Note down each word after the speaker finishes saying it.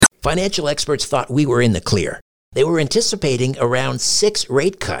Financial experts thought we were in the clear. They were anticipating around 6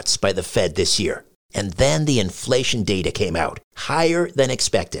 rate cuts by the Fed this year. And then the inflation data came out, higher than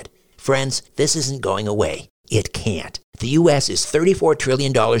expected. Friends, this isn't going away. It can't. The U.S. is $34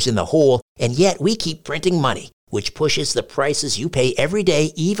 trillion in the hole, and yet we keep printing money, which pushes the prices you pay every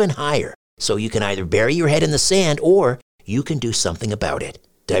day even higher. So you can either bury your head in the sand or you can do something about it.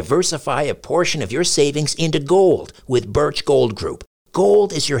 Diversify a portion of your savings into gold with Birch Gold Group.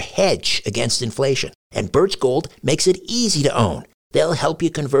 Gold is your hedge against inflation, and Birch Gold makes it easy to own. They'll help you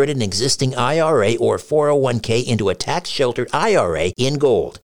convert an existing IRA or 401k into a tax-sheltered IRA in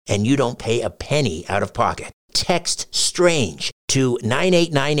gold, and you don't pay a penny out of pocket. Text STRANGE to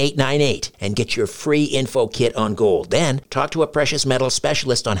 989898 and get your free info kit on gold. Then talk to a precious metal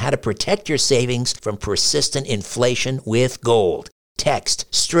specialist on how to protect your savings from persistent inflation with gold. Text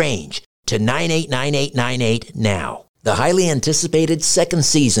STRANGE to 989898 now. The highly anticipated second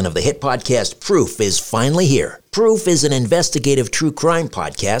season of the hit podcast Proof is finally here. Proof is an investigative true crime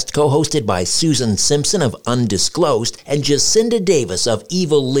podcast co-hosted by Susan Simpson of Undisclosed and Jacinda Davis of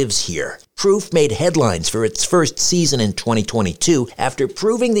Evil Lives Here. Proof made headlines for its first season in 2022 after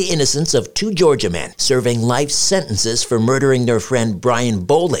proving the innocence of 2 Georgia men serving life sentences for murdering their friend Brian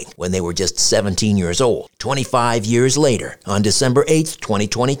Bowling when they were just 17 years old. 25 years later, on December 8,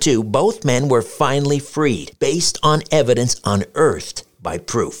 2022, both men were finally freed based on evidence unearthed by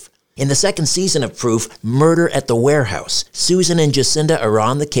Proof. In the second season of Proof, Murder at the Warehouse, Susan and Jacinda are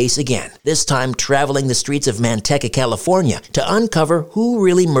on the case again, this time traveling the streets of Manteca, California, to uncover who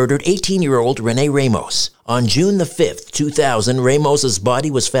really murdered 18-year-old Renee Ramos. On June the 5th, 2000, Ramos's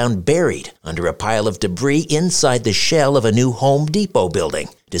body was found buried under a pile of debris inside the shell of a new Home Depot building.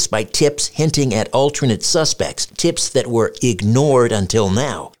 Despite tips hinting at alternate suspects, tips that were ignored until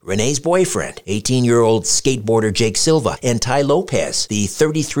now, Renee's boyfriend, 18-year-old skateboarder Jake Silva, and Ty Lopez, the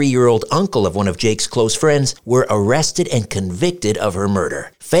 33-year-old uncle of one of Jake's close friends, were arrested and convicted of her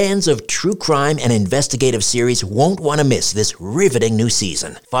murder. Fans of true crime and investigative series won't want to miss this riveting new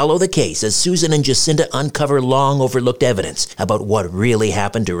season. Follow the case as Susan and Jacinda uncover long-overlooked evidence about what really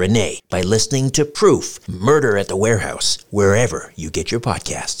happened to Renee by listening to Proof, Murder at the Warehouse, wherever you get your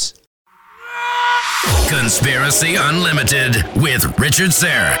podcasts. Conspiracy Unlimited with Richard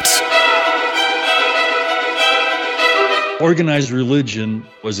Syrett. Organized religion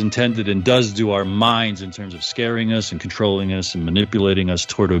was intended and does do our minds in terms of scaring us and controlling us and manipulating us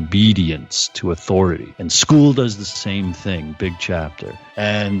toward obedience to authority. And school does the same thing, big chapter.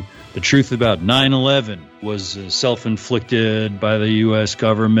 And the truth about 9/11 was self-inflicted by the U.S.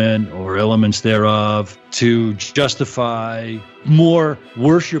 government or elements thereof to justify more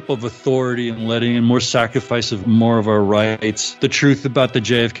worship of authority and letting in more sacrifice of more of our rights. The truth about the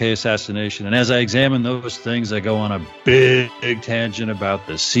JFK assassination. And as I examine those things, I go on a big tangent about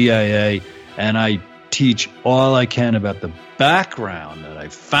the CIA, and I teach all I can about the background that I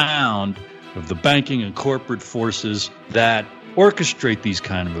found of the banking and corporate forces that orchestrate these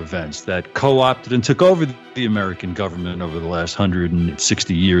kind of events, that co-opted and took over the American government over the last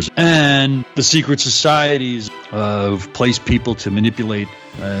 160 years. And the secret societies have placed people to manipulate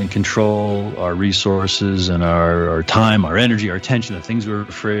and control our resources and our time, our energy, our attention, the things we're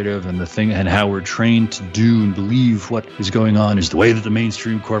afraid of, and how we're trained to do and believe what is going on is the way that the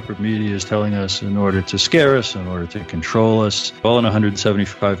mainstream corporate media is telling us in order to scare us, in order to control us, all in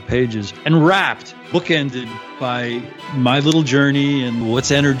 175 pages, and wrapped, bookended by my little journey and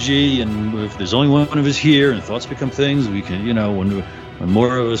what's energy, and if there's only one of us here and thoughts become things, we can, when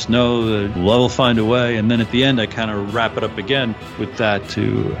more of us know that love will find a way. And then at the end, I kind of wrap it up again with that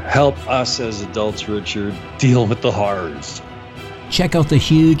to help us as adults, Richard, deal with the horrors. Check out the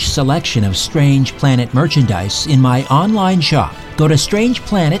huge selection of Strange Planet merchandise in my online shop. Go to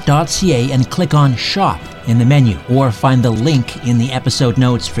strangeplanet.ca and click on Shop in the menu, or find the link in the episode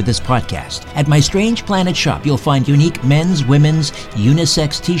notes for this podcast. At my Strange Planet shop, you'll find unique men's, women's,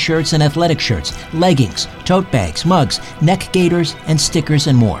 unisex t-shirts and athletic shirts, leggings, tote bags, mugs, neck gaiters, and stickers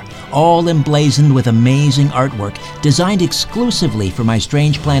and more, all emblazoned with amazing artwork designed exclusively for my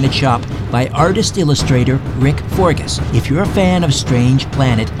Strange Planet shop by artist-illustrator Rick Forgas. If you're a fan of Strange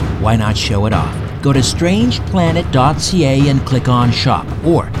Planet, why not show it off? Go to strangeplanet.ca and click on Shop,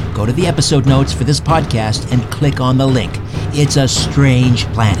 or go to the episode notes for this podcast and click on the link. It's a strange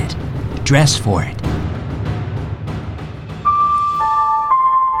planet. Dress for it.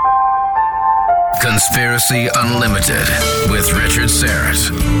 Conspiracy Unlimited with Richard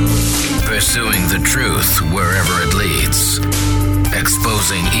Syrett. Pursuing the truth wherever it leads.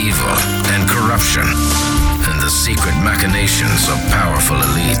 Exposing evil and corruption and the secret machinations of powerful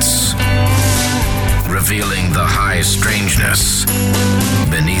elites. Revealing the high strangeness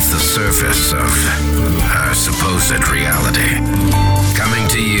beneath the surface of our supposed reality. Coming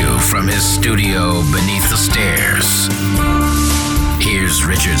to you from his studio beneath the stairs, here's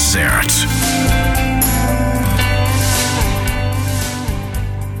Richard Syrett.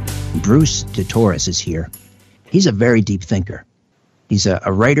 Bruce DeTorres is here. He's a very deep thinker. He's a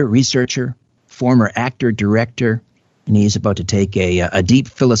writer, researcher, former actor, director, and he's about to take a deep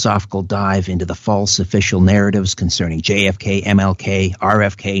philosophical dive into the false official narratives concerning JFK, MLK,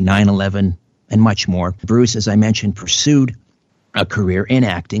 RFK, 9/11, and much more. Bruce, as I mentioned, pursued a career in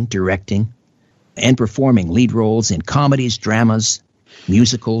acting, directing, and performing lead roles in comedies, dramas,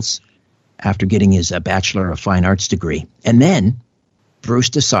 musicals, after getting his Bachelor of Fine Arts degree. And then Bruce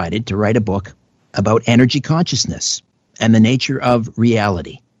decided to write a book about energy consciousness and the nature of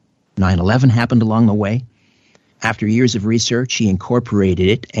reality. 9/11 happened along the way. After years of research, he incorporated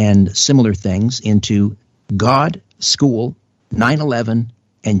it and similar things into God, School, 9/11,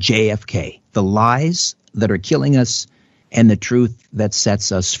 and JFK, the lies that are killing us and the truth that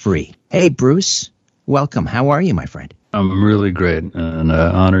sets us free. Hey, Bruce, welcome. How are you, my friend? I'm really great and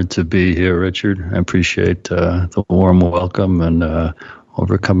honored to be here, Richard. I appreciate the warm welcome and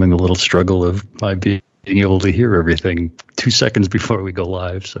overcoming a little struggle of my being able to hear everything 2 seconds before we go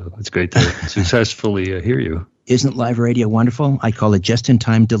live. So it's great to successfully hear you. Isn't live radio wonderful? I call it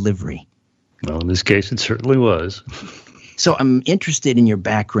just-in-time delivery. Well, in this case, it certainly was. So I'm interested in your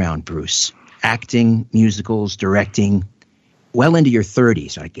background, Bruce. Acting, musicals, directing, well into your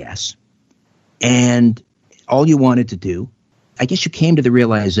 30s, I guess. And all you wanted to do, I guess you came to the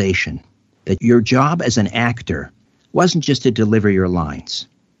realization that your job as an actor wasn't just to deliver your lines.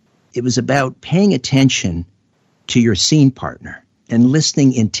 It was about paying attention to your scene partner and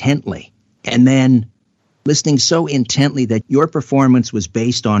listening intently, and then listening so intently that your performance was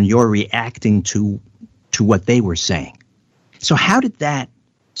based on your reacting to what they were saying. So how did that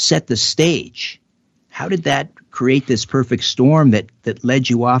set the stage? How did that create this perfect storm that led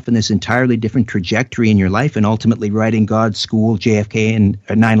you off in this entirely different trajectory in your life and ultimately writing God, School, JFK, and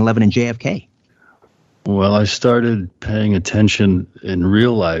 9/11 and JFK? Well, I started paying attention in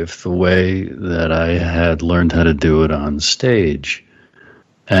real life the way that I had learned how to do it on stage,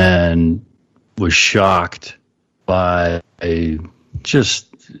 and was shocked by just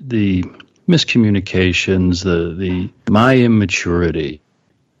the miscommunications, my immaturity.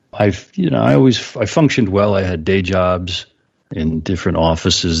 I functioned well. I had day jobs in different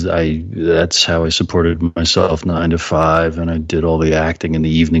offices. That's how I supported myself 9 to 5, and I did all the acting in the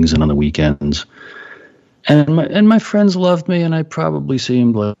evenings and on the weekends. And my friends loved me, and I probably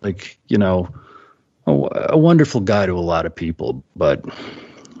seemed like a wonderful guy to a lot of people. But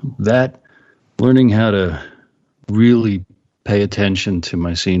that learning how to really pay attention to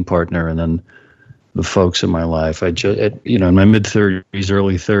my scene partner and then the folks in my life, in my mid-30s,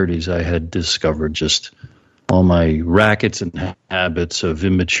 early 30s, I had discovered just all my rackets and habits of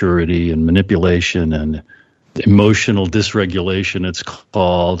immaturity and manipulation and emotional dysregulation, it's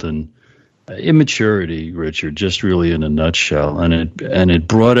called, and immaturity, Richard, just really in a nutshell. And it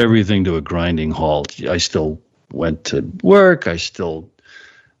brought everything to a grinding halt. I still went to work. I still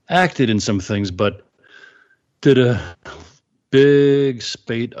acted in some things, but did a big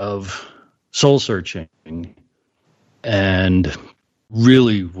spate of soul searching and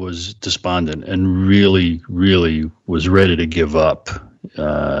really was despondent and really, really was ready to give up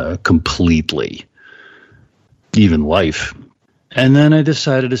completely, even life. And then I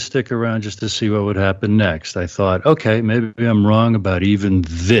decided to stick around just to see what would happen next. I thought, okay, maybe I'm wrong about even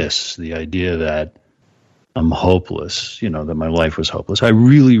this, the idea that I'm hopeless, that my life was hopeless. I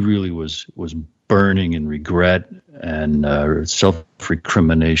really, really was burning in regret and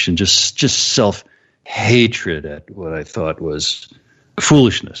self-recrimination, just self-hatred at what I thought was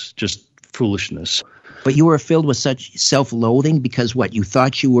foolishness, just foolishness. But you were filled with such self-loathing because what, you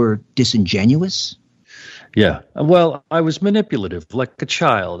thought you were disingenuous? Yeah. Well, I was manipulative like a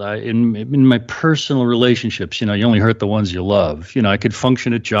child. In my personal relationships, you only hurt the ones you love. I could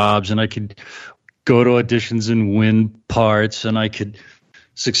function at jobs and I could go to auditions and win parts, and I could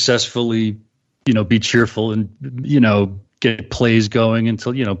successfully, be cheerful and, get plays going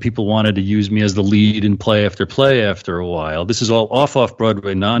until, people wanted to use me as the lead in play after a while. This is all off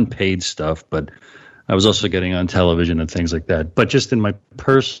Broadway, non-paid stuff, but I was also getting on television and things like that. But just in my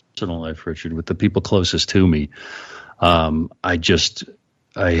personal life, Richard, with the people closest to me, I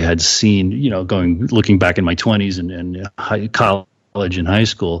had seen, looking back in my 20s and college and high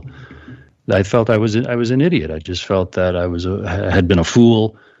school, I felt I was an idiot. I just felt that I had been a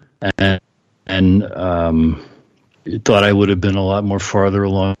fool, and thought I would have been a lot more farther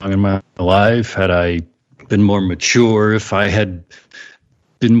along in my life had I been more mature, if I had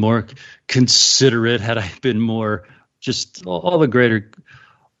been more considerate, had I been more just all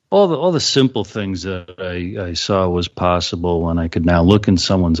the simple things that I saw was possible when I could now look in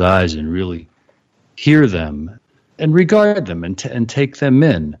someone's eyes and really hear them and regard them and take them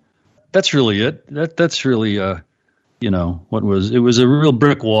in. That's really it. That's really, it was a real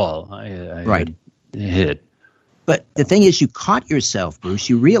brick wall I right. hit. But the thing is, you caught yourself, Bruce.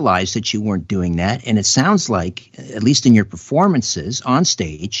 You realized that you weren't doing that. And it sounds like, at least in your performances on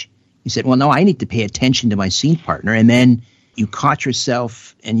stage, you said, well, no, I need to pay attention to my scene partner. And then you caught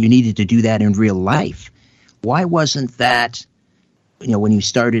yourself and you needed to do that in real life. Why wasn't that, when you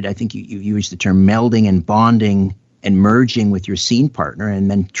started, I think you used the term melding and bonding and merging with your scene partner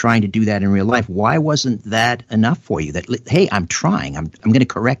and then trying to do that in real life? Why wasn't that enough for you? That, hey, I'm trying. I'm going to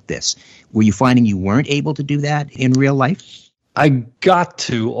correct this. Were you finding you weren't able to do that in real life? I got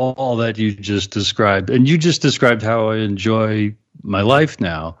to all that you just described. And you just described how I enjoy my life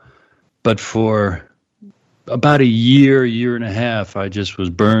now. But for about a year and a half, I just was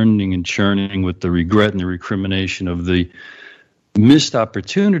burning and churning with the regret and the recrimination of the missed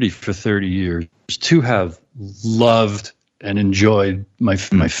opportunity for 30 years to have loved and enjoyed my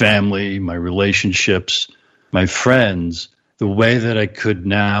family, my relationships, my friends, the way that I could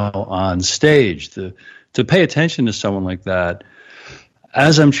now on stage. To pay attention to someone like that,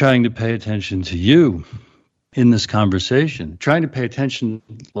 as I'm trying to pay attention to you in this conversation, trying to pay attention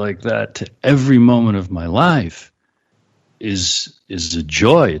like that to every moment of my life is a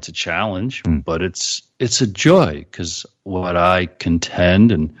joy. It's a challenge, but it's a joy, because what I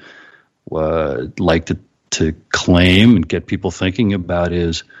contend and like to claim and get people thinking about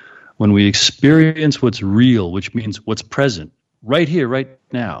is when we experience what's real, which means what's present right here, right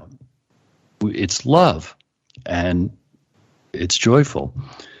now, it's love and it's joyful,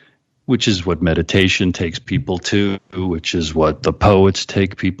 which is what meditation takes people to, which is what the poets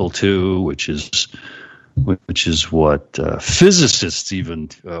take people to, which is what physicists even,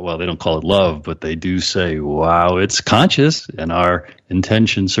 they don't call it love, but they do say, wow, it's conscious, and our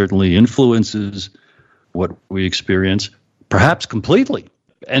intention certainly influences what we experience, perhaps completely.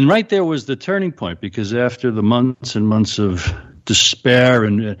 And right there was the turning point, because after the months and months of despair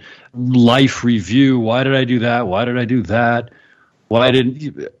and life review, why did I do that? Why did I do that?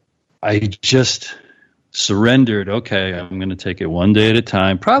 I just surrendered. Okay, I'm going to take it one day at a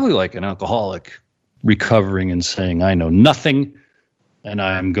time, probably like an alcoholic recovering and saying, I know nothing, and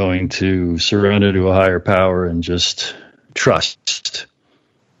I'm going to surrender to a higher power and just trust.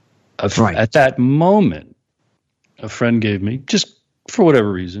 Right. At that moment, a friend gave me, just for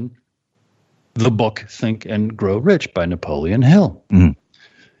whatever reason, the book Think and Grow Rich by Napoleon Hill. Mm-hmm.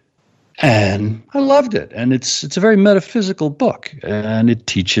 And I loved it. And it's a very metaphysical book, and it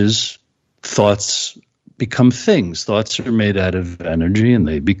teaches thoughts become things. Thoughts are made out of energy, and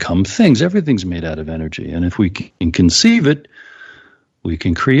they become things. Everything's made out of energy. And if we can conceive it, we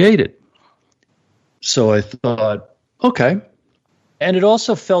can create it. So I thought, okay. And it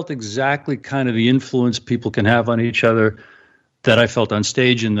also felt exactly kind of the influence people can have on each other that I felt on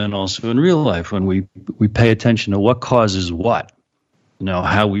stage and then also in real life, when we pay attention to what causes what,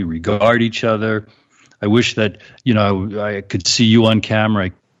 how we regard each other. I wish that, I could see you on camera.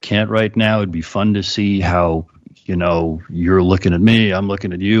 I can't right now. It'd be fun to see how, you're looking at me, I'm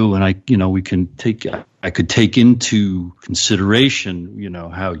looking at you, and I could take into consideration,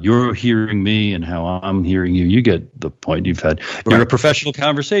 how you're hearing me and how I'm hearing you. You get the point. You're a professional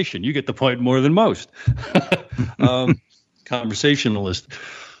conversation. You get the point more than most. Conversationalist.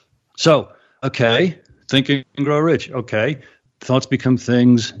 So, okay, think and grow rich. Okay, thoughts become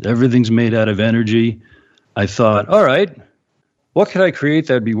things. Everything's made out of energy. I thought, all right, what could I create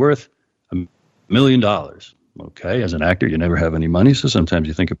that'd be worth $1 million? Okay, as an actor, you never have any money, so sometimes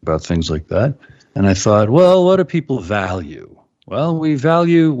you think about things like that. And I thought, well, what do people value? Well, we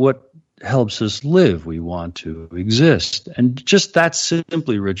value what helps us live. We want to exist. And just that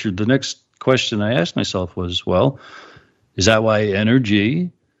simply, Richard, the next question I asked myself was, well, is that why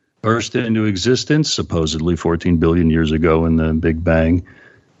energy burst into existence, supposedly 14 billion years ago in the Big Bang,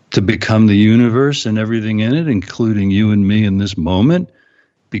 to become the universe and everything in it, including you and me in this moment,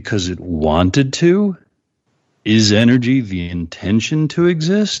 because it wanted to? Is energy the intention to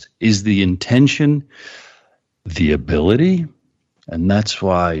exist? Is the intention the ability? And that's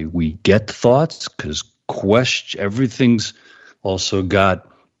why we get thoughts, because everything's also got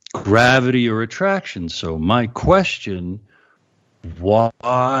gravity or attraction. So my question,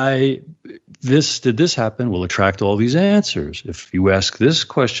 why did this happen, will attract all these answers. If you ask this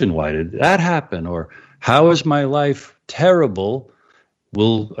question, why did that happen? Or how is my life terrible,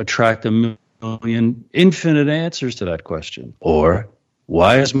 will attract a million infinite answers to that question. Or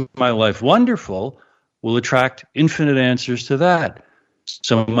Why is my life wonderful? Will attract infinite answers to that.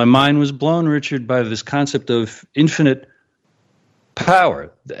 So my mind was blown, Richard, by this concept of infinite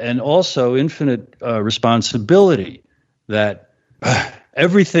power and also infinite responsibility, that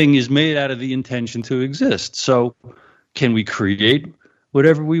everything is made out of the intention to exist. So can we create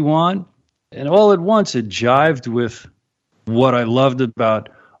whatever we want? And all at once it jived with what I loved about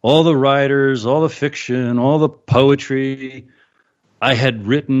all the writers, all the fiction, all the poetry I had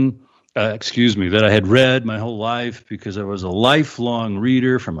written, that I had read my whole life, because I was a lifelong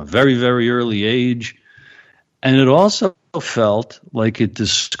reader from a very, very early age. And it also felt like it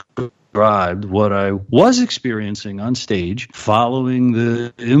described what I was experiencing on stage, following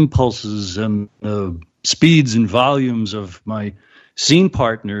the impulses and the speeds and volumes of my scene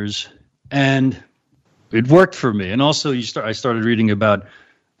partners. And it worked for me. And also I started reading about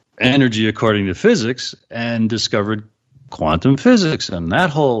energy according to physics and discovered quantum physics, and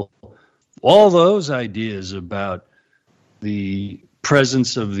all those ideas about the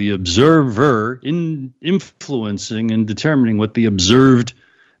presence of the observer in influencing and determining what the observed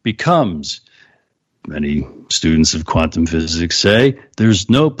becomes. Many students of quantum physics say there's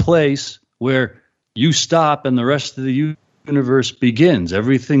no place where you stop and the rest of the universe begins.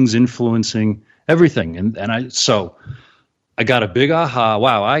 Everything's influencing everything. And so I got a big aha,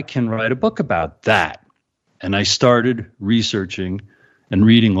 wow, I can write a book about that. And I started researching and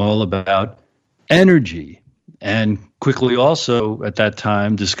reading all about energy, and quickly also at that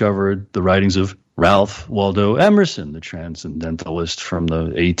time discovered the writings of Ralph Waldo Emerson, the transcendentalist from the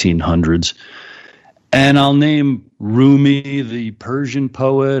 1800s. And I'll name Rumi, the Persian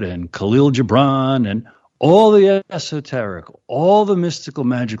poet, and Khalil Gibran, and all the esoteric, all the mystical,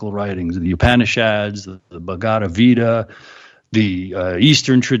 magical writings, the Upanishads, the Bhagavad Gita, the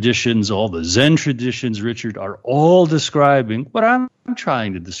Eastern traditions, all the Zen traditions, Richard, are all describing what I'm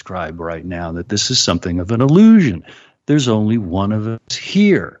trying to describe right now, that this is something of an illusion. There's only one of us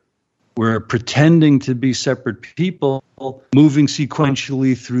here. We're pretending to be separate people, moving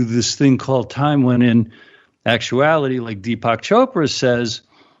sequentially through this thing called time, when in actuality, like Deepak Chopra says,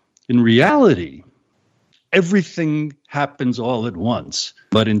 in reality, everything happens all at once.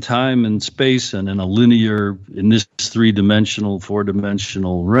 But in time and space and in in this 3-dimensional,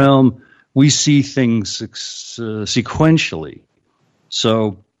 4-dimensional realm, we see things sequentially.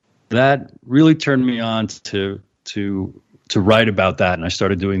 So that really turned me on to write about that. And I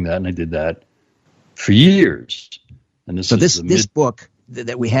started doing that, and I did that for years. And this book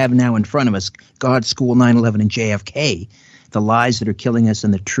that we have now in front of us, God, School, 9/11, and JFK, The Lies That Are Killing Us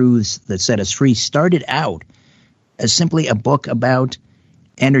and the Truths That Set Us Free, started out as simply a book about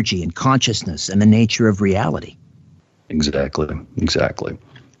energy and consciousness and the nature of reality. Exactly.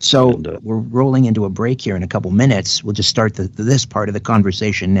 So we're rolling into a break here in a couple minutes. We'll just start this part of the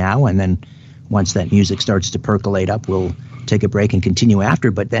conversation now, and then once that music starts to percolate up, we'll take a break and continue after.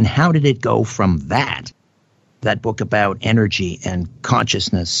 But then how did it go from that book about energy and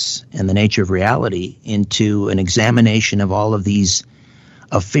consciousness and the nature of reality, into an examination of all of these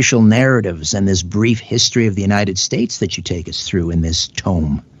official narratives and this brief history of the United States that you take us through in this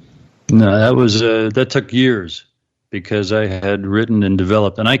tome? No, that took years, because I had written and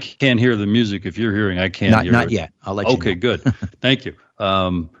developed, and I can't hear the music. If you're hearing, I can't hear it. Not yet. I'll let you know. Okay, good. Thank you.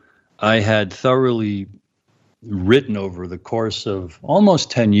 I had thoroughly written over the course of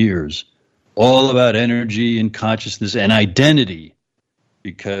almost 10 years all about energy and consciousness and identity,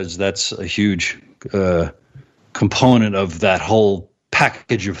 because that's a huge component of that whole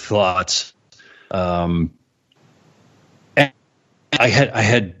package of thoughts. And I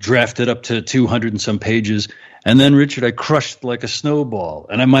had drafted up to 200 and some pages, and then, Richard, I crushed like a snowball.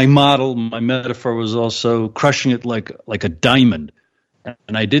 And my metaphor was also crushing it like a diamond.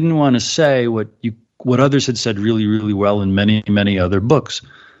 And I didn't want to say what others had said really, really well in many, many other books.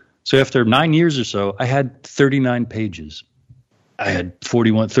 So after 9 years or so, I had 39 pages. I had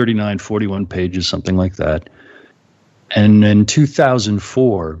 41 pages, something like that. And in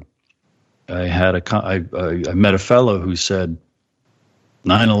 2004, I met a fellow who said,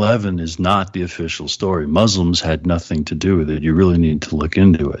 9/11 is not the official story. Muslims had nothing to do with it. You really need to look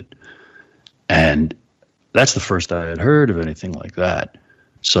into it. And that's the first I had heard of anything like that.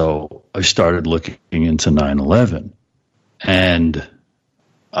 So I started looking into 9/11, and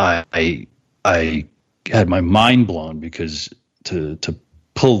I had my mind blown, because to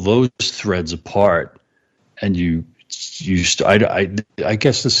pull those threads apart, and I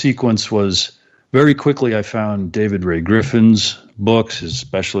guess the sequence was, very quickly I found David Ray Griffin's books,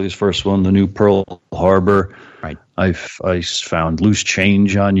 especially his first one, The New Pearl Harbor, Right. I found Loose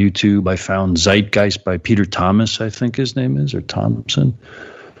Change on YouTube. I found Zeitgeist by Peter Thomas, I think his name is, or Thompson.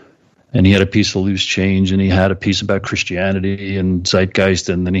 And he had a piece of Loose Change, and he had a piece about Christianity and Zeitgeist,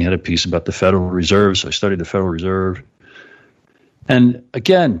 and then he had a piece about the Federal Reserve. So I studied the Federal Reserve. And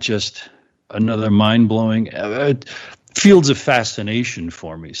again, just another mind-blowing fields of fascination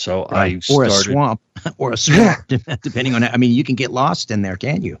for me. So right. I started... Or a swamp, depending on, I mean, you can get lost in there,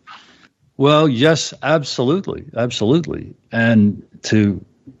 can't you? Well, yes, absolutely. And to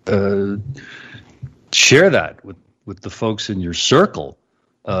share that with the folks in your circle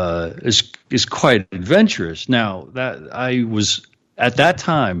is quite adventurous. Now, that I was at that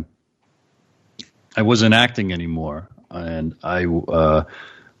time, I wasn't acting anymore, and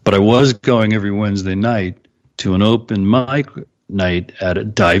but I was going every Wednesday night to an open mic night at a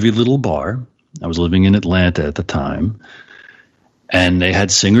divey little bar. I was living in Atlanta at the time. And they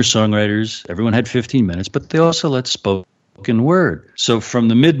had singer-songwriters. Everyone had 15 minutes, but they also let spoken word. So from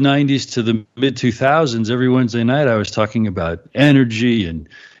the mid-'90s to the mid-2000s, every Wednesday night I was talking about energy and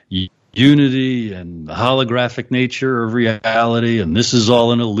unity and the holographic nature of reality, and this is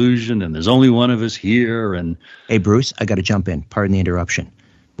all an illusion, and there's only one of us here. And hey, Bruce, I got to jump in. Pardon the interruption.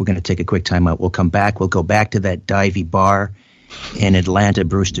 We're going to take a quick time out. We'll come back. We'll go back to that divey bar in Atlanta.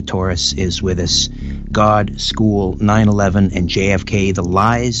 Bruce DeTorres is with us. God, school, 9/11, and JFK, the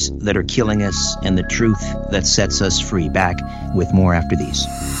lies that are killing us and the truth that sets us free. Back with more after these.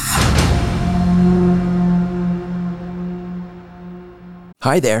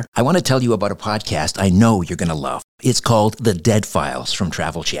 Hi there. I want to tell you about a podcast I know you're going to love. It's called The Dead Files from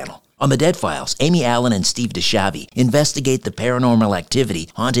Travel Channel. On The Dead Files, Amy Allen and Steve DeShavi investigate the paranormal activity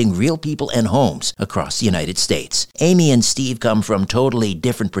haunting real people and homes across the United States. Amy and Steve come from totally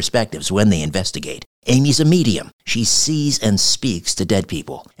different perspectives when they investigate. Amy's a medium. She sees and speaks to dead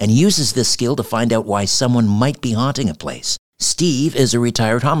people and uses this skill to find out why someone might be haunting a place. Steve is a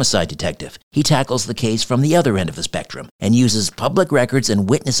retired homicide detective. He tackles the case from the other end of the spectrum and uses public records and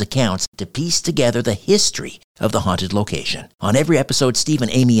witness accounts to piece together the history of the haunted location. On every episode, Steve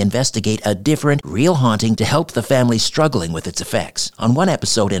and Amy investigate a different, real haunting to help the family struggling with its effects. On one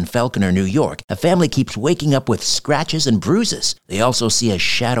episode in Falconer, New York, a family keeps waking up with scratches and bruises. They also see a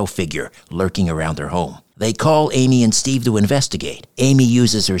shadow figure lurking around their home. They call Amy and Steve to investigate. Amy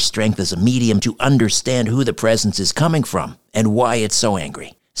uses her strength as a medium to understand who the presence is coming from and why it's so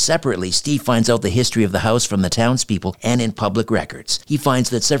angry. Separately, Steve finds out the history of the house from the townspeople and in public records. He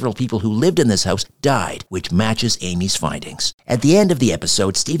finds that several people who lived in this house died, which matches Amy's findings. At the end of the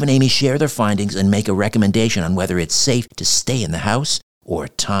episode, Steve and Amy share their findings and make a recommendation on whether it's safe to stay in the house or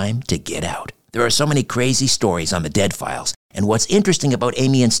time to get out. There are so many crazy stories on The Dead Files, and what's interesting about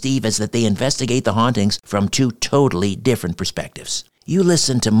Amy and Steve is that they investigate the hauntings from two totally different perspectives. You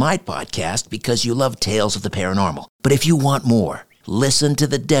listen to my podcast because you love tales of the paranormal, but if you want more, listen to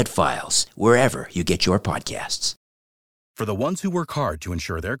The Dead Files wherever you get your podcasts. For the ones who work hard to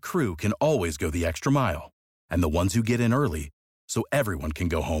ensure their crew can always go the extra mile, and the ones who get in early so everyone can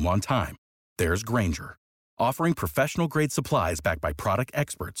go home on time, there's Grainger, offering professional-grade supplies backed by product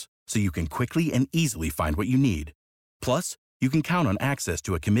experts so you can quickly and easily find what you need. Plus, you can count on access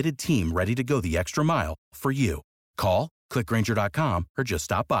to a committed team ready to go the extra mile for you. Call, click Grainger.com, or just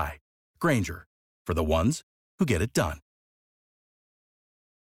stop by. Grainger, for the ones who get it done.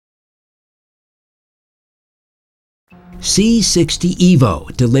 C60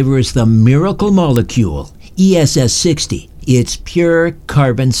 Evo delivers the miracle molecule, ESS60. It's pure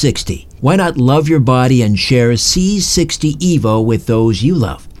carbon 60. Why not love your body and share C60 Evo with those you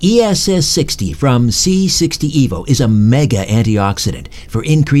love? ESS60 from C60 Evo is a mega antioxidant for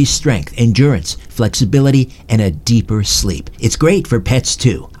increased strength, endurance, flexibility, and a deeper sleep. It's great for pets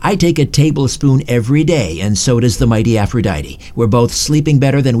too. I take a tablespoon every day, and so does the mighty Aphrodite. We're both sleeping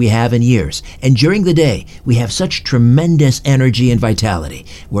better than we have in years, and during the day, we have such tremendous energy and vitality.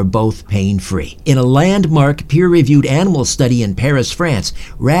 We're both pain-free. In a landmark peer-reviewed animal study in Paris, France,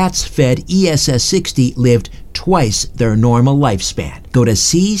 rats fed ESS60 lived twice their normal lifespan. Go to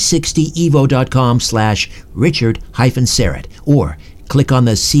c60evo.com/Richard-Serrett or click on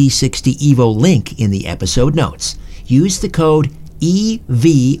the C60 Evo link in the episode notes. Use the code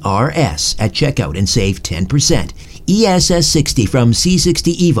EVRS at checkout and save 10%. ESS60 from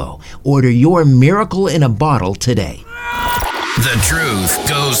C60 Evo. Order your miracle in a bottle today. The truth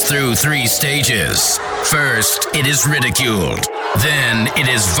goes through 3 stages. First, it is ridiculed. Then, it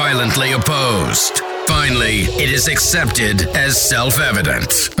is violently opposed. Finally, it is accepted as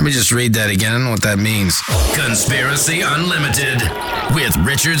self-evident. Let me just read that again. I don't know what that means. Conspiracy Unlimited with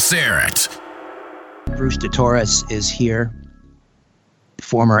Richard Serrett. Bruce DeTorres is here.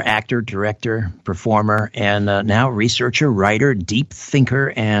 former actor, director, performer, and now researcher, writer, deep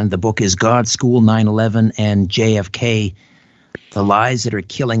thinker. And the book is God, School, 9/11, and JFK, The Lies That Are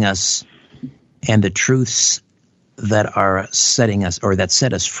Killing Us and the Truths That Are Setting Us, or That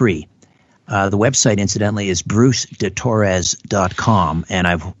Set Us Free. The website, incidentally, is brucedetorres.com, and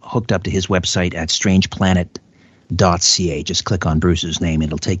I've hooked up to his website at strangeplanet.ca. Just click on Bruce's name.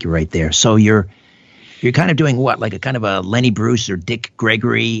 It'll take you right there. So you're kind of doing what, like a kind of a Lenny Bruce or Dick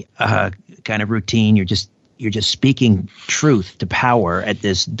Gregory kind of routine. You're just speaking truth to power at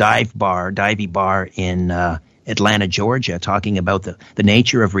this divey bar in Atlanta, Georgia, talking about the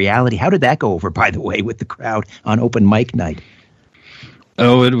nature of reality. How did that go over, by the way, with the crowd on open mic night?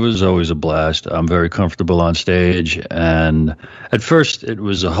 Oh, it was always a blast. I'm very comfortable on stage. And at first, it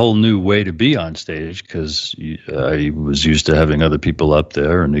was a whole new way to be on stage because I was used to having other people up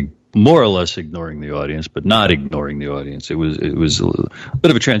there and more or less ignoring the audience, but not ignoring the audience. It was a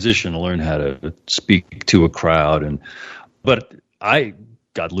bit of a transition to learn how to speak to a crowd. But I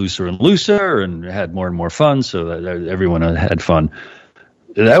got looser and looser and had more and more fun, so that everyone had fun.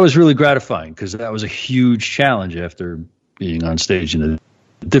 That was really gratifying because that was a huge challenge after being on stage in a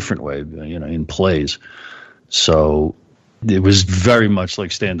different way, in plays. So it was very much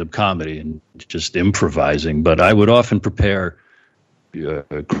like stand-up comedy and just improvising. But I would often prepare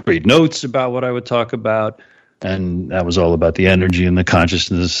great notes about what I would talk about, and that was all about the energy and the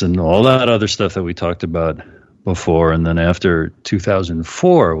consciousness and all that other stuff that we talked about before. And then after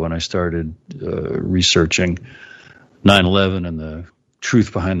 2004, when I started researching 9/11 and the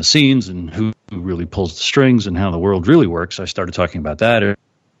truth behind the scenes and who really pulls the strings and how the world really works, I started talking about that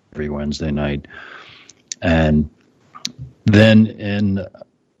every Wednesday night. And then in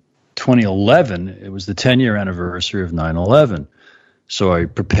 2011, it was the 10-year anniversary of 9/11. So I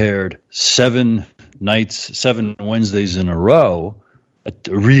prepared 7 Wednesdays in a row, a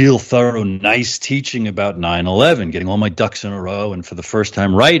real thorough, nice teaching about 9/11, getting all my ducks in a row, and for the first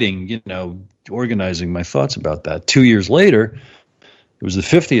time writing, organizing my thoughts about that. 2 years later, it was the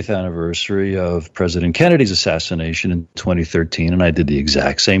 50th anniversary of President Kennedy's assassination in 2013, and I did the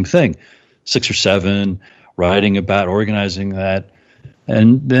exact same thing. 6 or 7, writing about organizing that.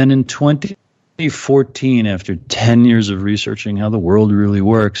 And then in 2014, after 10 years of researching how the world really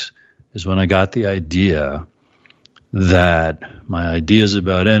works, is when I got the idea that my ideas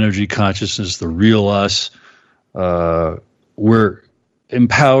about energy, consciousness, the real us, were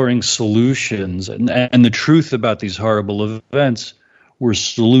empowering solutions, and the truth about these horrible events were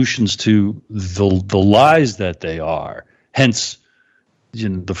solutions to the lies that they are. Hence,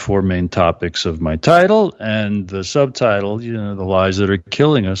 the 4 main topics of my title and the subtitle, the lies that are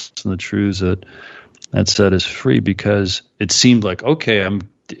killing us and the truths that set us free, because it seemed like, okay,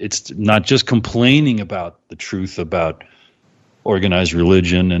 it's not just complaining about the truth about organized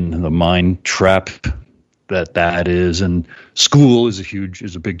religion and the mind trap that is, and school is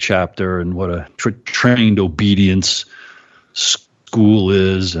a big chapter, and what a trained obedience school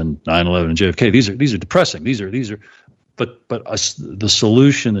is, and 9/11 and JFK. These are depressing. These are, but the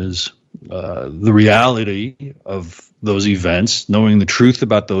solution is the reality of those events, knowing the truth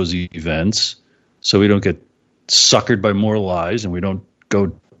about those events, so we don't get suckered by more lies, and we don't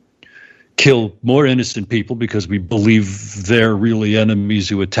go kill more innocent people because we believe they're really enemies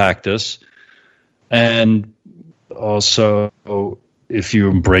who attacked us. And also, if you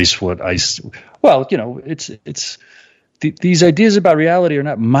embrace these ideas about reality are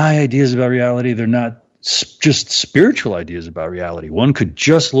not my ideas about reality. They're not just spiritual ideas about reality. One could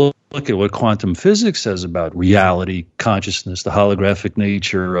just look at what quantum physics says about reality, consciousness, the holographic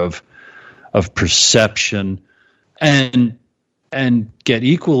nature of perception, and get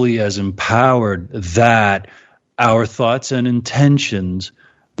equally as empowered that our thoughts and intentions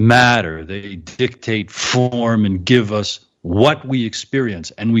matter. They dictate form and give us what we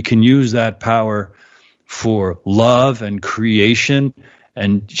experience, and we can use that power for love and creation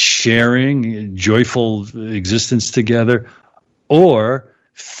and sharing joyful existence together, or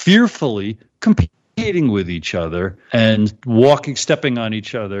fearfully competing with each other and stepping on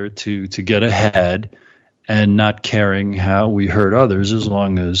each other to get ahead, and not caring how we hurt others as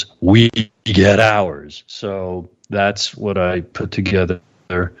long as we get ours. So that's what I put together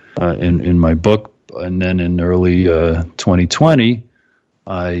in my book. And then in early 2020,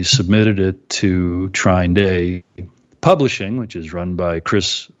 I submitted it to Trine Day Publishing, which is run by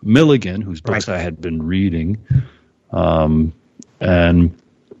Chris Milligan, whose books I had been reading. And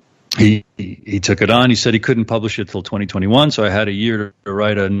he took it on. He said he couldn't publish it till 2021, so I had a year to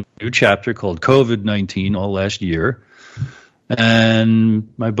write a new chapter called COVID-19 all last year. And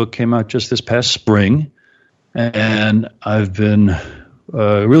my book came out just this past spring, and I've been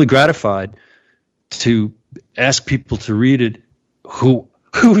really gratified to ask people to read it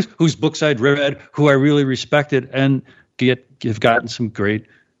whose books I'd read, who I really respected, and have gotten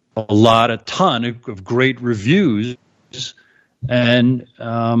a ton of great reviews, and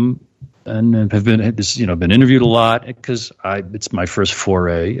have been interviewed a lot because it's my first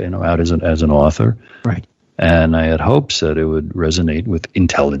foray, out as an author, right? And I had hopes that it would resonate with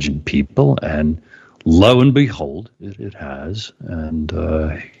intelligent people, and lo and behold, it has, and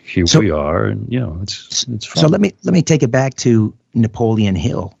here we are, and it's fun. So let me take it back to Napoleon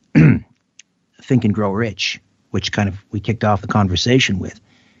Hill, Think and Grow Rich, which kind of we kicked off the conversation with.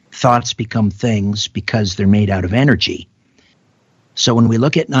 Thoughts become things because they're made out of energy. So when we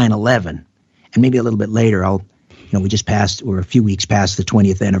look at 9/11, and maybe a little bit later, we're a few weeks past the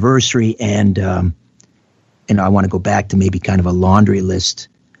 20th anniversary, and I want to go back to maybe kind of a laundry list.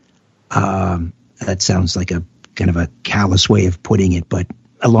 That sounds like a kind of a callous way of putting it, but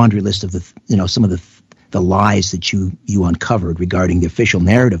a laundry list of some of the lies that you uncovered regarding the official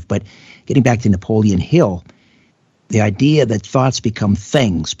narrative. But getting back to Napoleon Hill, the idea that thoughts become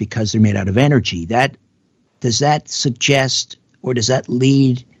things because they're made out of energy, does that suggest, or does that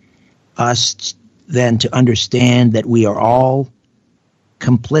lead us then to understand that we are all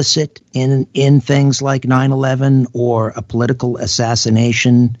complicit in things like 9/11 or a political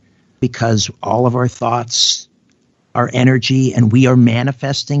assassination, because all of our thoughts are energy and we are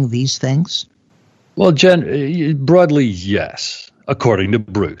manifesting these things? Well, Jen, broadly, yes, according to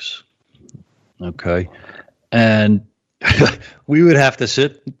Bruce. Okay. And we would have to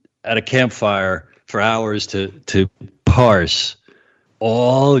sit at a campfire for hours to parse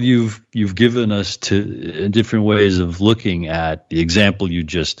all you've given us to different ways of looking at the example you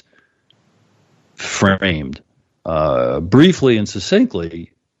just framed. Briefly and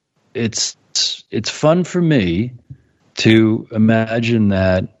succinctly, it's fun for me to imagine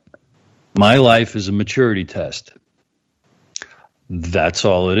that my life is a maturity test. That's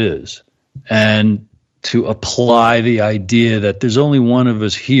all it is. And to apply the idea that there's only one of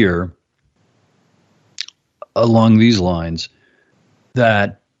us here along these lines,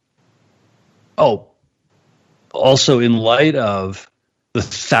 that, also in light of the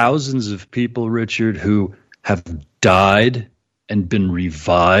thousands of people, Richard, who have died and been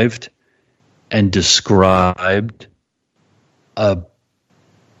revived and described a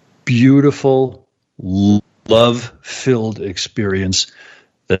beautiful, love-filled experience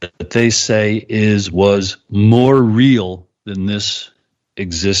that they say was more real than this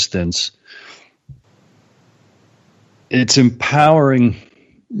existence. It's empowering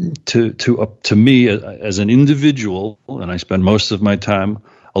to me as an individual, and I spend most of my time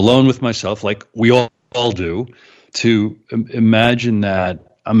alone with myself, like we all do, to imagine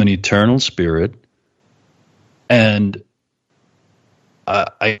that I'm an eternal spirit, and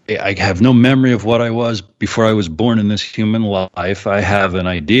I have no memory of what I was before I was born in this human life. I have an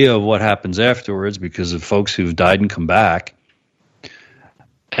idea of what happens afterwards because of folks who've died and come back.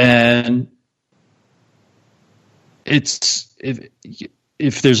 And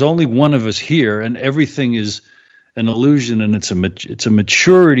if there's only one of us here and everything is an illusion and it's a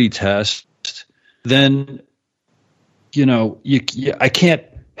maturity test, then I can't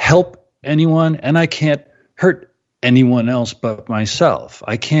help anyone and I can't hurt anyone else but myself.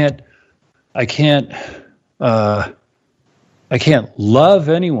 I can't love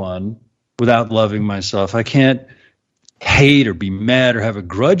anyone without loving myself. I can't hate or be mad or have a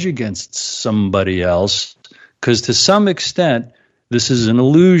grudge against somebody else, because to some extent this is an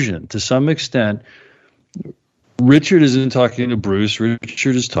illusion. To some extent, Richard isn't talking to Bruce.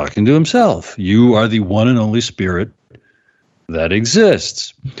 Richard is talking to himself. You are the one and only spirit that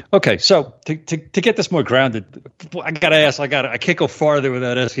exists. Okay, so to get this more grounded, I gotta ask. I can't go farther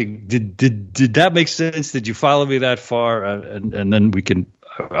without asking. Did that make sense? Did you follow me that far? And then we can.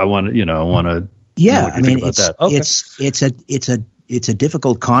 I want to. Yeah, I mean, it's a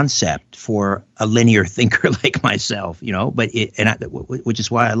difficult concept for a linear thinker like myself, which is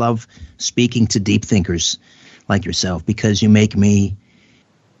why I love speaking to deep thinkers like yourself, because you make me,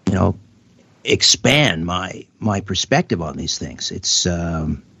 expand my perspective on these things.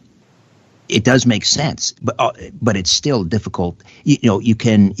 It does make sense, but it's still difficult. You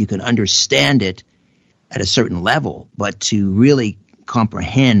can understand it at a certain level, but to really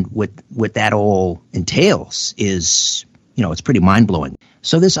comprehend what that all entails is, it's pretty mind-blowing.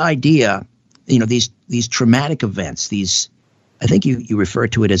 So this idea, these traumatic events, I think you refer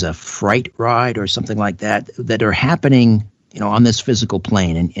to it as a fright ride or something like that are happening, on this physical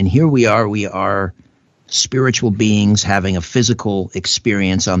plane. And here we are spiritual beings having a physical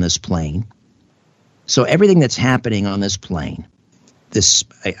experience on this plane. So everything that's happening on this plane this,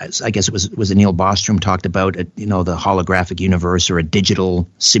 I guess it was Neil Bostrom talked about, the holographic universe or a digital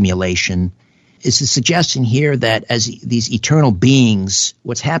simulation. Is the suggestion here that as these eternal beings,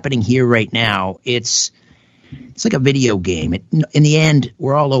 what's happening here right now, it's like a video game. In the end,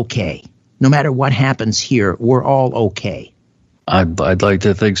 we're all okay. No matter what happens here, we're all okay. I'd like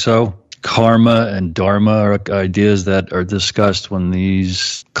to think so. Karma and dharma are ideas that are discussed when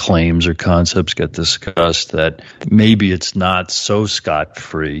these claims or concepts get discussed, that maybe it's not so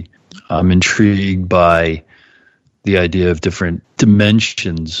scot-free. I'm intrigued by the idea of different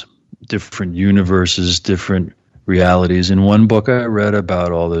dimensions, different universes, different realities. In one book I read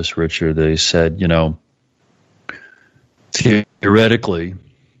about all this, Richard, they said, theoretically,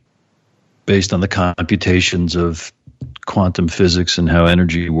 based on the computations of quantum physics and how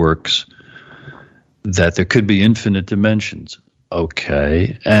energy works, that there could be infinite dimensions.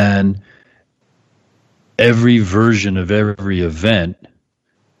 Okay. And every version of every event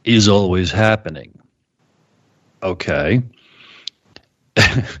is always happening. Okay.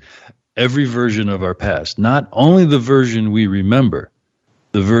 Every version of our past, not only the version we remember,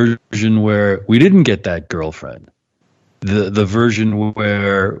 the version where we didn't get that girlfriend, the version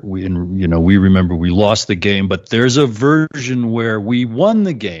where we remember we lost the game, but there's a version where we won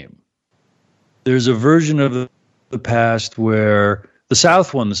the game. There's a version of the past where the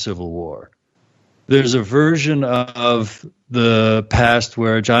South won the Civil War. There's a version of the past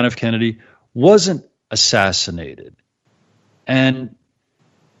where John F. Kennedy wasn't assassinated. And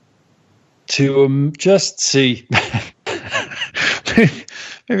to just see,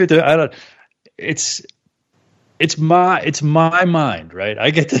 maybe I don't. It's my mind, right?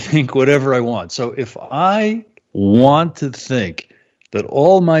 I get to think whatever I want. So if I want to think that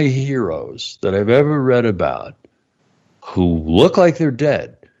all my heroes that I've ever read about, who look like they're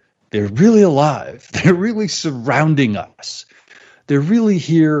dead, they're really alive. They're really surrounding us. They're really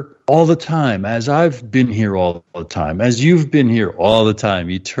here all the time, as I've been here all the time, as you've been here all the time,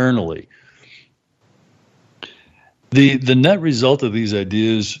 eternally. The net result of these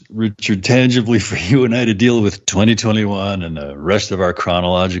ideas, Richard, tangibly for you and I to deal with 2021 and the rest of our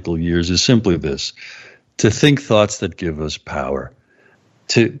chronological years is simply this: to think thoughts that give us power.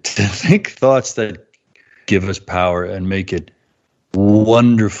 To think thoughts that give us power and make it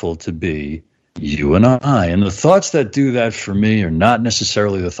wonderful to be you and I. And the thoughts that do that for me are not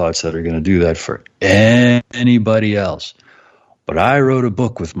necessarily the thoughts that are going to do that for anybody else. But I wrote a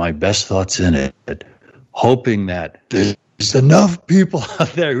book with my best thoughts in it, hoping that there's enough people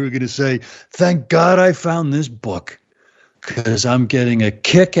out there who are going to say, thank God I found this book, because I'm getting a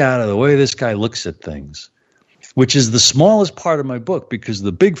kick out of the way this guy looks at things, which is the smallest part of my book, because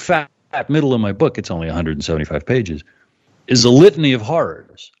the big fat middle of my book, it's only 175 pages, is a litany of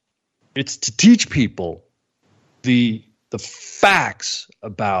horrors. It's to teach people the facts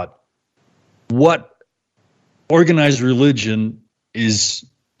about what organized religion is,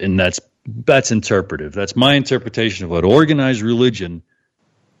 and that's interpretive. That's my interpretation of what organized religion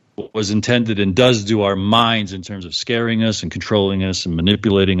was intended and does to our minds in terms of scaring us and controlling us and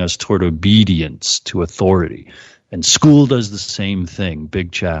manipulating us toward obedience to authority. And school does the same thing,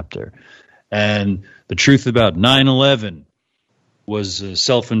 big chapter. And the truth about 9/11 was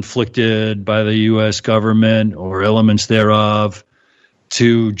self-inflicted by the U.S. government or elements thereof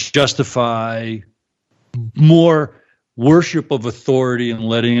to justify more worship of authority and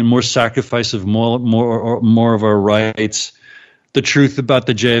letting in more sacrifice of more of our rights. The truth about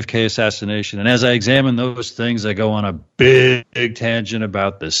the JFK assassination. And as I examine those things, I go on a big tangent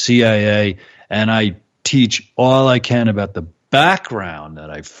about the CIA, and I teach all I can about the background that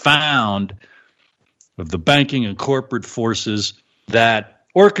I found of the banking and corporate forces that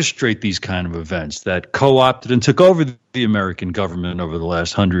orchestrate these kind of events, that co-opted and took over the American government over the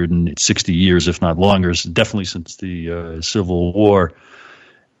last 160 years, if not longer, definitely since the Civil War.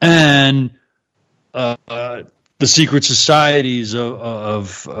 And the secret societies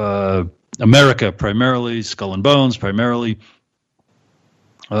of America, primarily, Skull and Bones, primarily,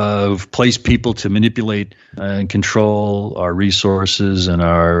 placed people to manipulate and control our resources and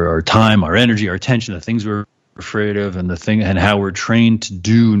our time, our energy, our attention, the things we're afraid of, and how we're trained to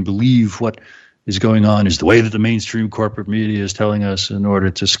do and believe what is going on is the way that the mainstream corporate media is telling us in order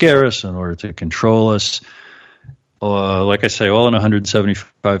to scare us, in order to control us. Like I say, all in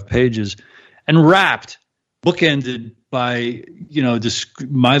 175 pages, and wrapped, bookended by,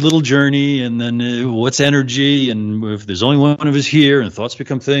 my little journey, and then what's energy, and if there's only one of us here, and thoughts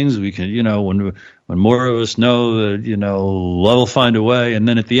become things, we can, when more of us know that, love will find a way. And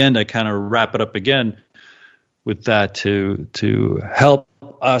then at the end, I kind of wrap it up again with that to help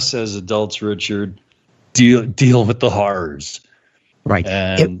us as adults, Richard, deal with the horrors. Right.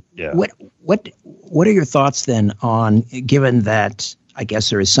 And What are your thoughts then on, given that I guess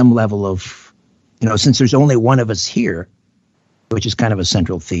there is some level of, since there's only one of us here, which is kind of a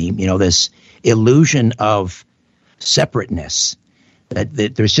central theme, this illusion of separateness,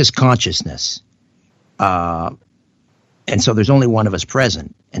 that there's just consciousness. And so there's only one of us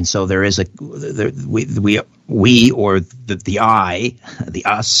present. And so there is we or the I, the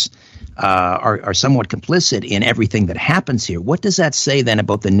us, are somewhat complicit in everything that happens here. What does that say then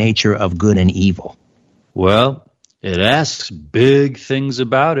about the nature of good and evil? Well, it asks big things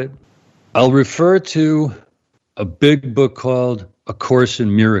about it. I'll refer to a big book called A Course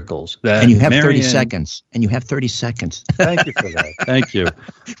in Miracles. And you have 30 seconds. Thank you for that. Thank you.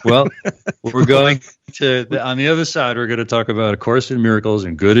 Well, we're going to, on the other side, we're going to talk about A Course in Miracles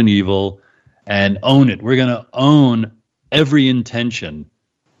and good and evil and own it. We're going to own every intention,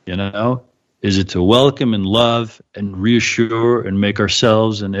 Is it to welcome and love and reassure and make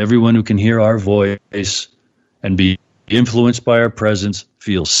ourselves and everyone who can hear our voice and be influenced by our presence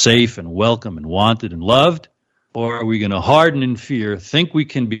feel safe and welcome and wanted and loved? Or are we going to harden in fear, think we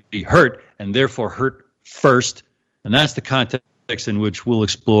can be hurt, and therefore hurt first? And that's the context in which we'll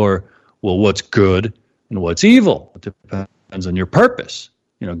explore, well, what's good and what's evil? It depends on your purpose.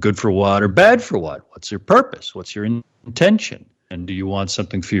 Good for what or bad for what? What's your purpose? What's your intention? And do you want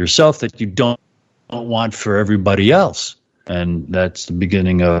something for yourself that you don't want for everybody else? And that's the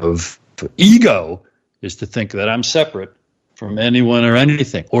beginning of ego, is to think that I'm separate from anyone or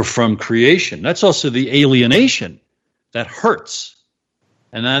anything, or from creation. That's also the alienation that hurts.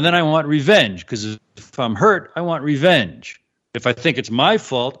 And then I want revenge, because if I'm hurt, I want revenge. If I think it's my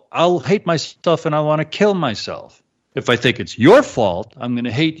fault, I'll hate myself and I want to kill myself. If I think it's your fault, I'm going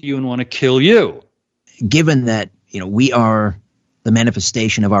to hate you and want to kill you. Given that, we are the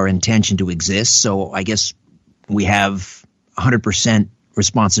manifestation of our intention to exist, so I guess we have 100%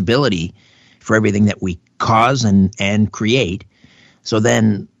 responsibility for everything that we cause and create. So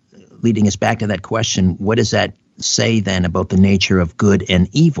then, leading us back to that question, what does that say then about the nature of good and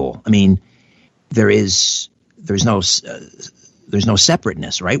evil? I mean, there's no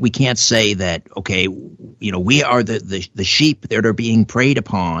separateness, right? We can't say that, okay, we are the sheep that are being preyed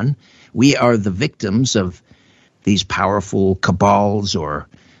upon. We are the victims of these powerful cabals or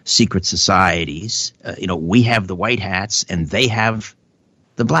secret societies. We have the white hats and they have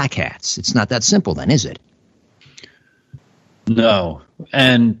the black hats. It's not that simple then, is it? No.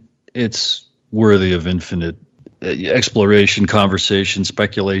 And it's worthy of infinite exploration, conversation,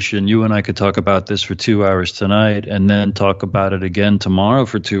 speculation. You and I could talk about this for 2 hours tonight and then talk about it again tomorrow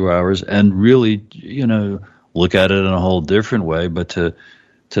for 2 hours and really, look at it in a whole different way. But to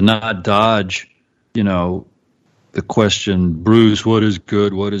not dodge, the question, Bruce, what is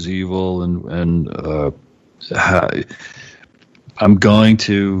good, what is evil, and I'm going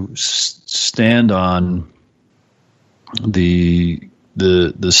to stand on the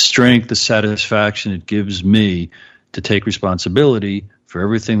strength, the satisfaction it gives me to take responsibility for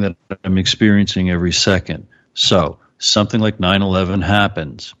everything that I'm experiencing every second. So something like 9/11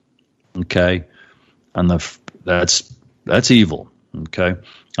 happens, okay, and that's evil, okay.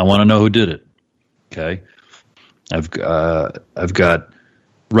 I want to know who did it, okay. I've got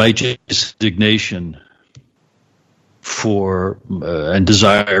righteous indignation for and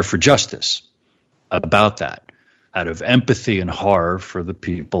desire for justice about that, out of empathy and horror for the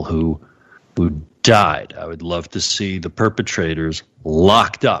people who died. I would love to see the perpetrators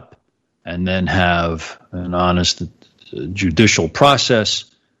locked up and then have an honest judicial process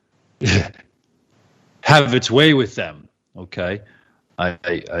have its way with them, okay?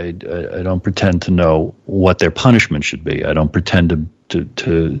 I don't pretend to know what their punishment should be. I don't pretend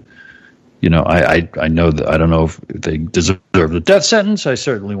to I know that I don't know if they deserve the death sentence. I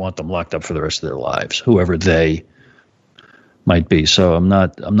certainly want them locked up for the rest of their lives, whoever they might be. So I'm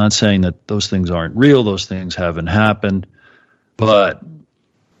not saying that those things aren't real. Those things haven't happened. But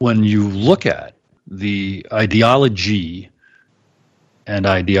when you look at the ideology and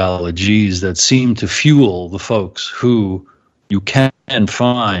ideologies that seem to fuel the folks who you can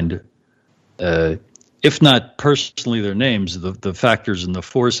find, if not personally their names, the factors and the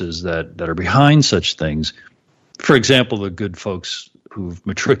forces that are behind such things. For example, the good folks who've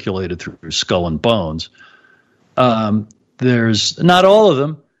matriculated through Skull and Bones. There's not all of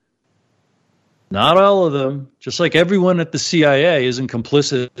them, just like everyone at the CIA isn't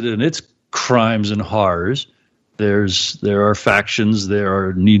complicit in its crimes and horrors. There are factions, there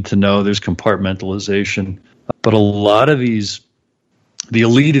are need to know, there's compartmentalization. But a lot of the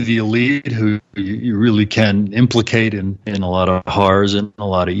elite of the elite, who you really can implicate in a lot of horrors and a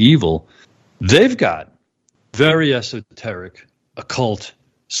lot of evil, they've got very esoteric occult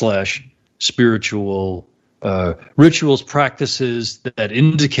 / spiritual rituals, practices that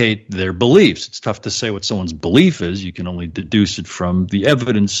indicate their beliefs. It's tough to say what someone's belief is. You can only deduce it from the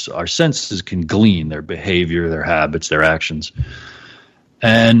evidence our senses can glean, their behavior, their habits, their actions.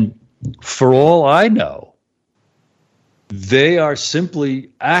 And for all I know, they are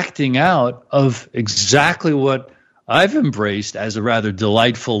simply acting out of exactly what I've embraced as a rather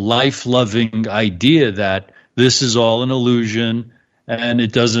delightful, life-loving idea that this is all an illusion and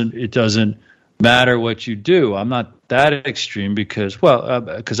it doesn't matter what you do. I'm not that extreme because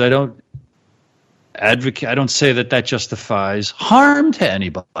I don't advocate. I don't say that justifies harm to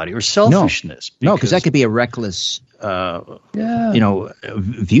anybody or selfishness. No, because that could be a reckless,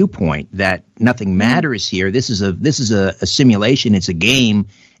 viewpoint that nothing matters here. This is a simulation. It's a game.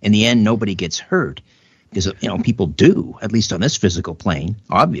 In the end, nobody gets hurt because people do, at least on this physical plane,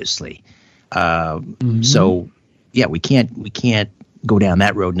 obviously. So yeah, we can't go down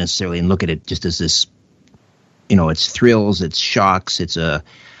that road necessarily and look at it just as this, it's thrills, it's shocks, it's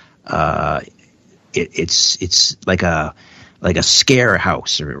it's like a scare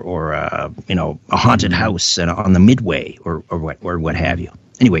house or a haunted house on the Midway or what have you.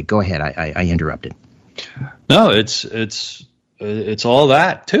 Anyway, go ahead. I interrupted. No, it's all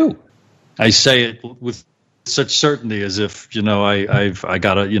that too. I say it with such certainty as if I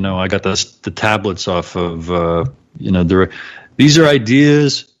got the tablets off of these are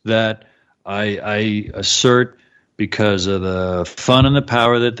ideas that I assert because of the fun and the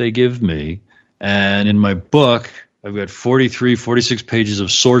power that they give me. And in my book, I've got 46 pages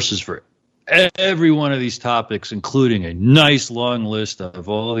of sources for every one of these topics, including a nice long list of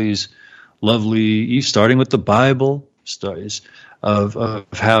all these lovely, starting with the Bible, stories of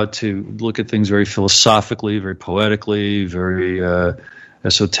how to look at things very philosophically, very poetically, very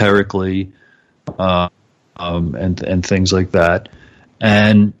esoterically, and things like that.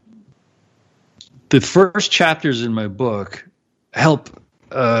 And the first chapters in my book help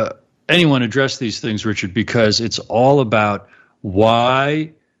anyone address these things, Richard, because it's all about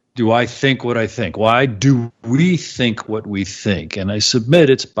why do I think what I think? Why do we think what we think? And I submit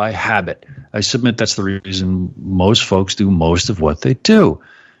it's by habit. I submit that's the reason most folks do most of what they do.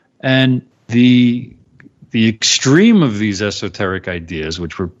 And the extreme of these esoteric ideas,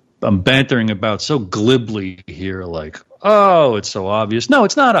 which I'm bantering about so glibly here, like, oh, it's so obvious. No,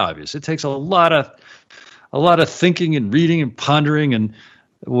 it's not obvious. It takes a lot of thinking and reading and pondering and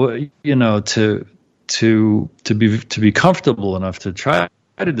to be comfortable enough to try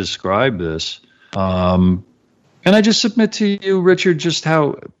to describe this. And I just submit to you, Richard, just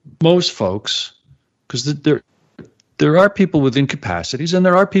how most folks, because there are people with incapacities and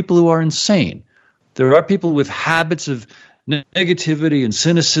there are people who are insane. There are people with habits of negativity and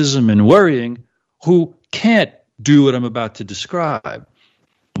cynicism and worrying who can't do what I'm about to describe.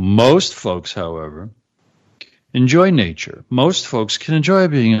 Most folks, however, enjoy nature. Most folks can enjoy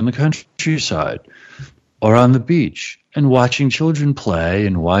being in the countryside or on the beach and watching children play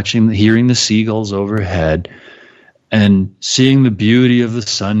and hearing the seagulls overhead and seeing the beauty of the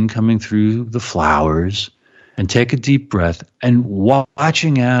sun coming through the flowers and take a deep breath and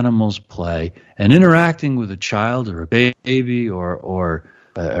watching animals play and interacting with a child or a baby or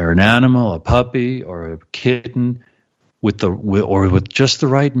an animal, a puppy or a kitten with just the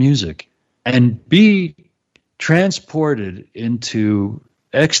right music and be transported into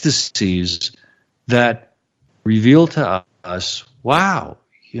ecstasies that reveal to us, wow,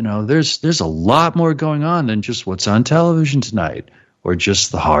 there's a lot more going on than just what's on television tonight or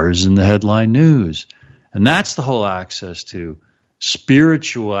just the horrors in the headline news. And that's the whole access to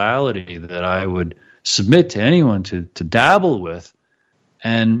spirituality that I would submit to anyone to dabble with.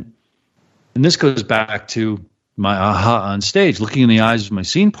 And this goes back to my aha on stage, looking in the eyes of my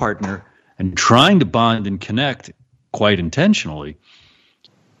scene partner and trying to bond and connect quite intentionally.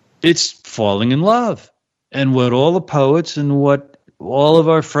 It's falling in love. And what all the poets and what all of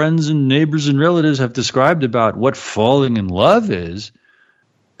our friends and neighbors and relatives have described about what falling in love is,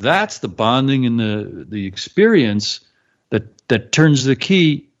 that's the bonding and the experience that turns the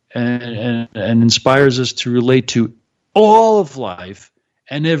key and inspires us to relate to all of life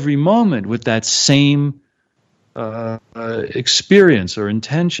and every moment with that same experience or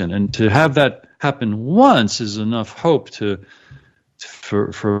intention. And to have that happen once is enough hope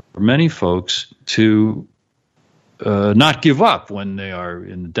for many folks to not give up when they are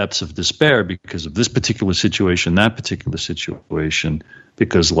in the depths of despair because of this particular situation, that particular situation,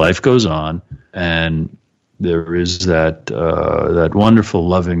 because life goes on and there is that wonderful,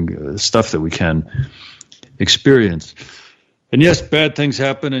 loving stuff that we can experience. And yes, bad things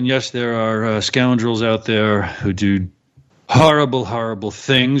happen, and yes, there are scoundrels out there who do horrible, horrible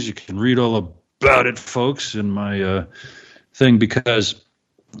things. You can read all about it, folks, in my thing, because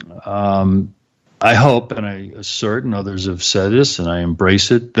I hope, and I assert, and others have said this, and I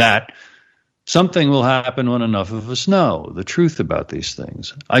embrace it, that something will happen when enough of us know the truth about these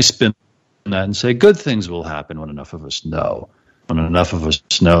things. I spin that and say good things will happen when enough of us know. When enough of us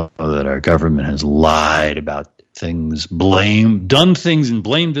know that our government has lied about things, done things and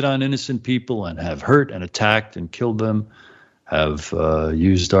blamed it on innocent people, and have hurt and attacked and killed them, have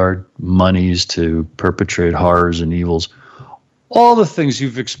used our monies to perpetrate horrors and evils. All the things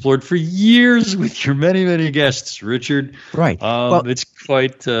you've explored for years with your many, many guests, Richard. Right. It's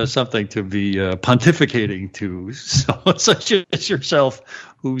quite something to be pontificating to someone such as yourself,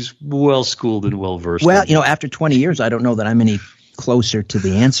 who's well-schooled and well-versed. Well, after 20 years, I don't know that I'm any closer to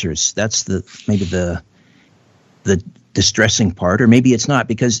the answers. That's maybe the distressing part, or maybe it's not,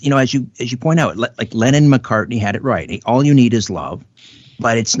 because, as you point out, like Lennon and McCartney had it right. All you need is love,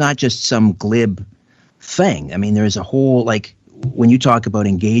 but it's not just some glib thing. I mean, there's a whole, like, when you talk about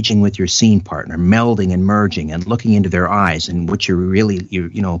engaging with your scene partner, melding and merging and looking into their eyes, and what you're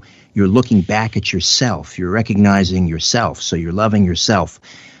looking back at yourself, you're recognizing yourself, so you're loving yourself.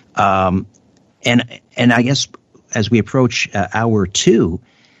 And I guess as we approach hour 2,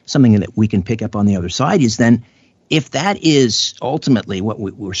 something that we can pick up on the other side is then, if that is ultimately what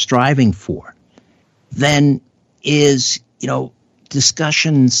we're striving for, then is,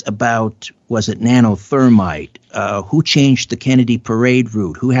 discussions about, was it nanothermite? Who changed the Kennedy parade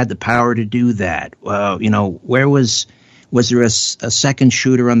route? Who had the power to do that? Where was there a second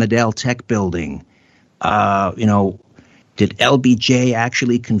shooter on the Dell Tech building? Did LBJ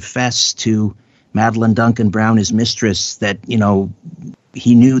actually confess to Madeline Duncan Brown, his mistress, that,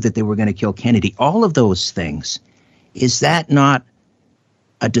 he knew that they were going to kill Kennedy? All of those things. Is that not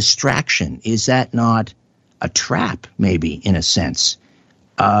a distraction? Is that not a trap, maybe, in a sense,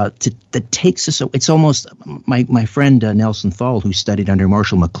 that takes us? It's almost, my friend Nelson Thal, who studied under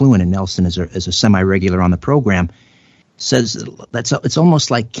Marshall McLuhan, and Nelson is a semi-regular on the program, says it's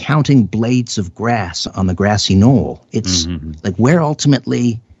almost like counting blades of grass on the grassy knoll. It's like, where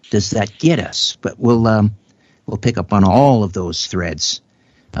ultimately does that get us? But we'll pick up on all of those threads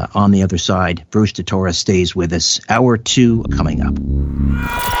on the other side. Bruce DeTora stays with us. Hour 2 coming up.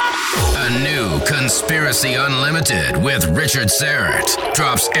 A new Conspiracy Unlimited with Richard Syrett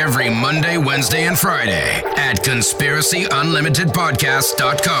drops every Monday, Wednesday, and Friday at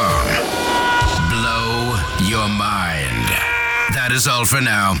conspiracyunlimitedpodcast.com. Blow your mind. That is all for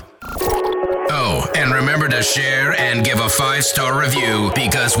now. Oh, and remember to share and give a 5-star review,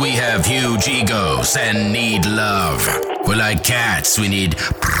 because we have huge egos and need love. We're like cats. We need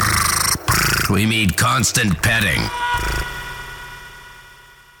constant petting.